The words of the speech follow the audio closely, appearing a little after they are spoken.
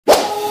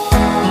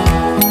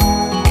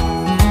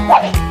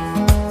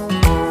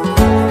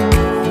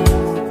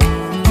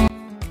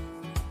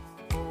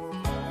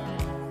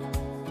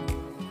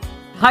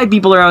Hi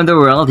people around the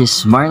world, this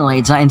is Marion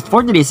Elijah, and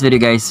for today's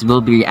video guys, we'll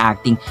be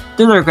reacting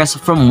to the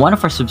request from one of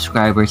our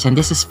subscribers, and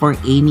this is for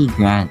Amy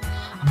Grant.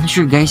 I'm not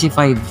sure guys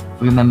if I've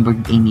remembered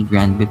Amy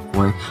Grant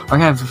before or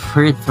have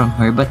heard from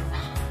her, but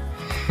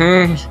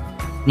her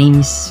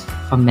name is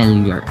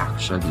familiar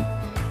actually.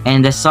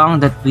 And the song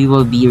that we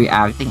will be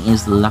reacting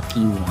is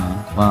Lucky One.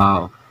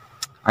 Wow.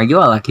 Are you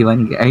a lucky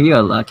one? Are you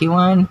a lucky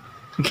one?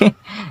 Okay.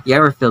 You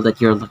ever feel that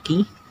you're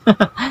lucky?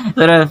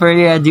 Without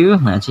further ado,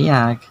 let's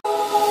react.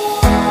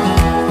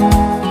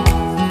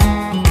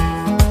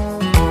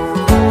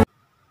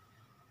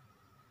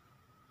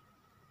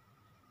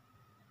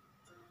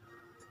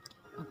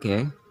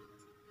 Okay,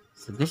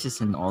 so this is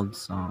an old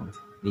song,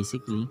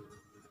 basically.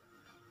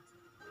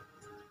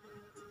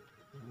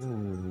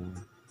 Ooh.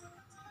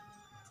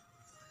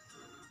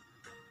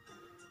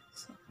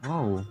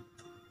 Oh,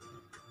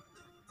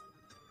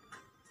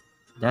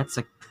 that's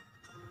a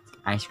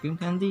ice cream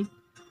candy?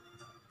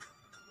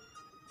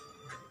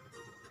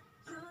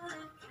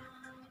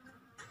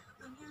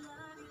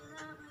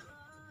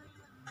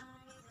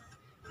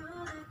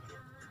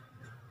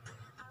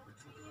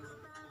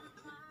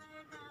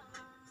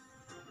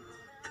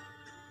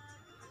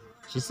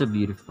 She's so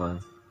beautiful.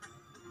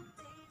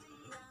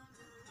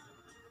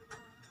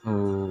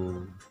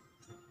 Oh.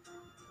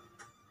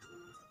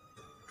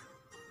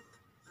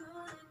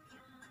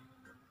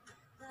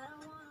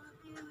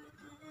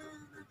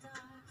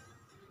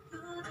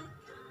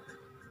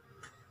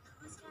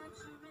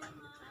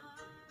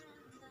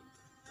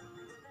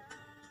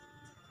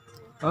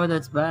 Oh,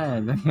 that's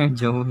bad. You're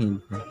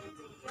joking.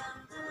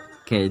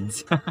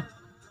 Kids.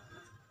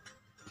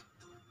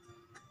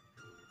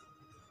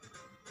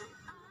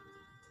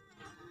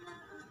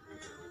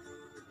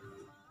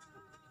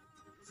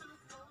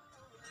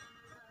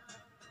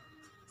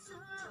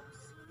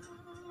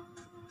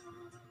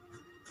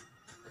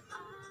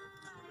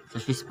 So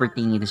she's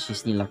pretending that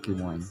she's the lucky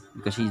one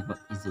because she's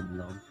in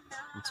love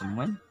with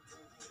someone.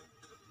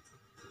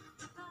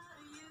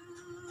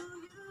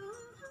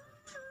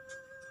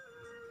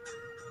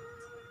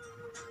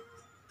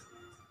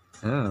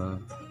 Oh,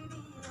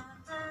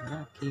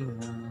 lucky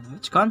one.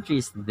 Which country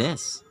is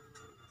this?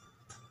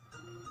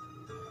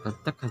 But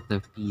look at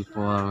the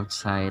people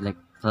outside, like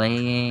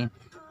playing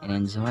and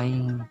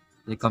enjoying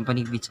the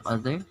company of each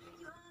other.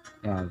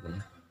 Yeah,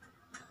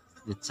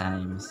 the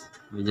times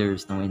where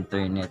there's no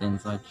internet and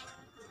such.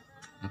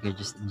 Like you're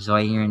just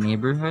enjoying your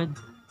neighborhood.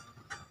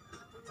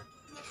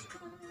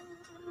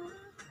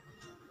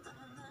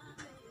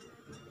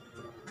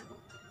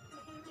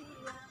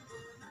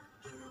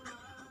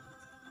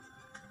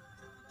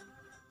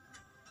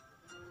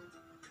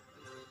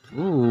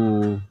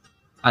 Ooh,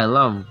 I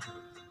love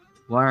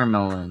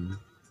watermelon.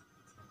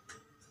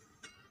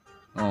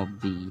 Oh,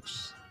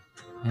 beach.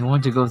 I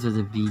want to go to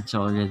the beach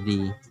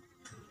already.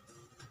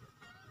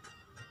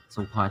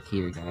 So hot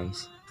here,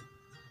 guys.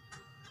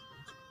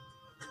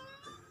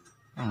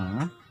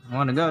 I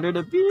want to go to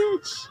the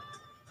beach.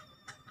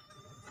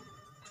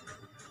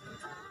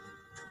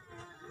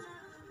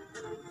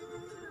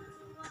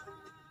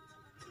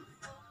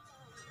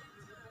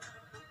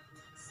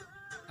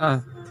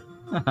 Oh,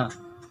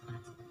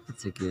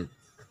 it's so good.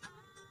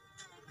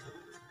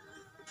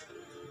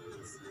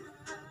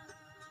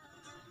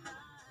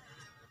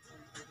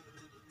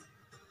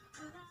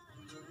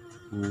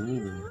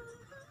 Ooh.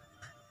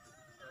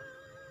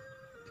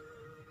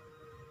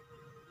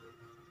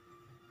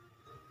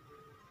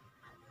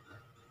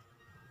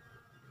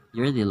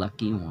 You're the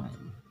lucky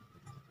one.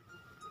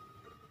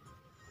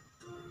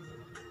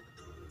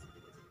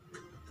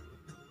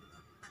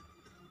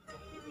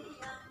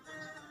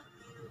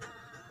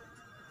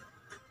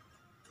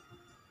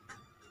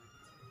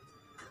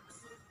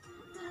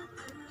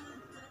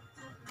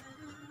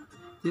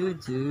 Do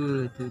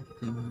do do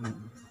do.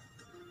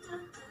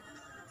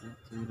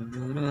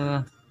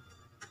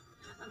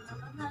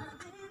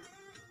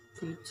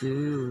 Do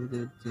do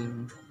do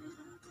do.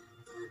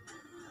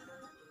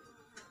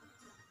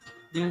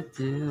 Do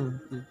do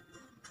do.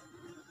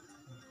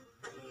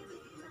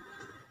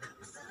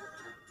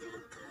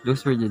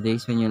 Those were the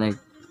days when you're like,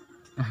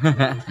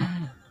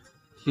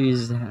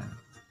 she's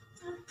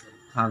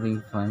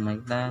having fun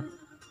like that.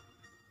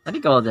 What do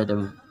you call that?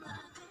 A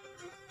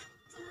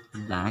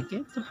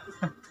blanket?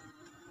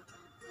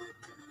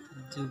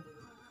 Do,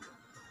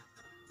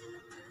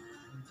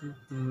 do,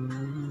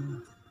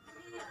 do.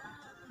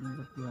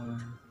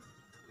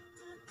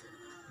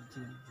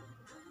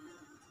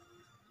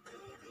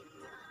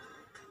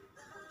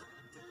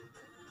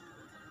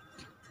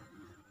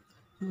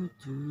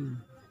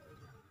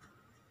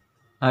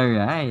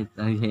 Alright,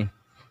 okay.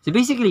 So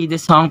basically,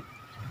 this song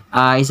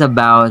is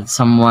about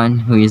someone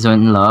who is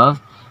in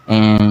love,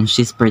 and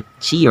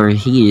she or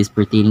he is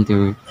pertaining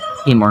to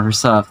him or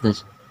herself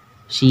that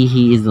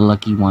he is the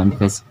lucky one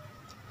because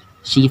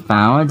she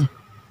found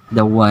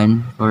the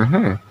one for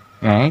her,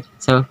 right?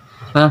 So,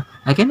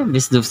 I kind of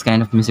miss those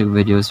kind of music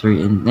videos where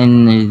in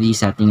the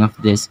setting of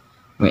this,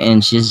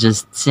 wherein she's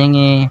just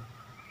singing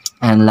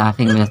and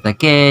laughing with the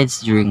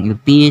kids during the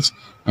beach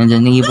and the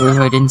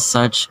neighborhood and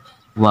such.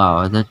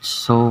 Wow, that's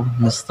so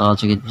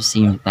nostalgic at the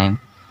same time.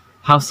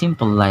 How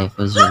simple life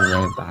was really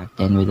there back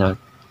then without,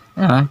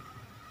 you know,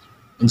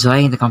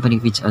 enjoying the company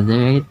of each other,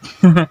 right?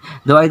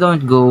 Though I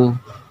don't go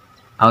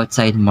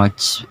outside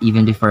much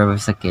even before I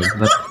was a kid,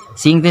 but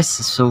seeing this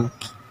is so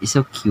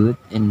cute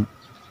and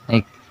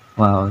like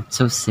wow, it's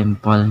so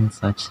simple and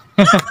such.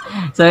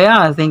 So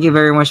yeah, thank you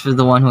very much for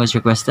the one who has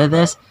requested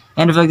this.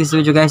 And if you like this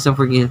video, guys, don't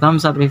forget to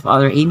thumbs up. If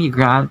other Amy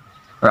Grant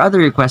or other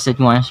requests that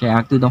you want to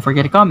react to, don't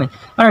forget to comment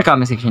on our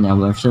comment section down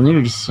below. If you're new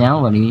to this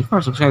channel, what do you need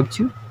for? Subscribe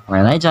to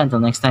Marion Elijah. Until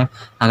next time,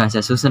 hanggang sa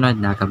susunod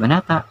na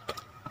kabanata.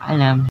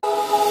 Paalam!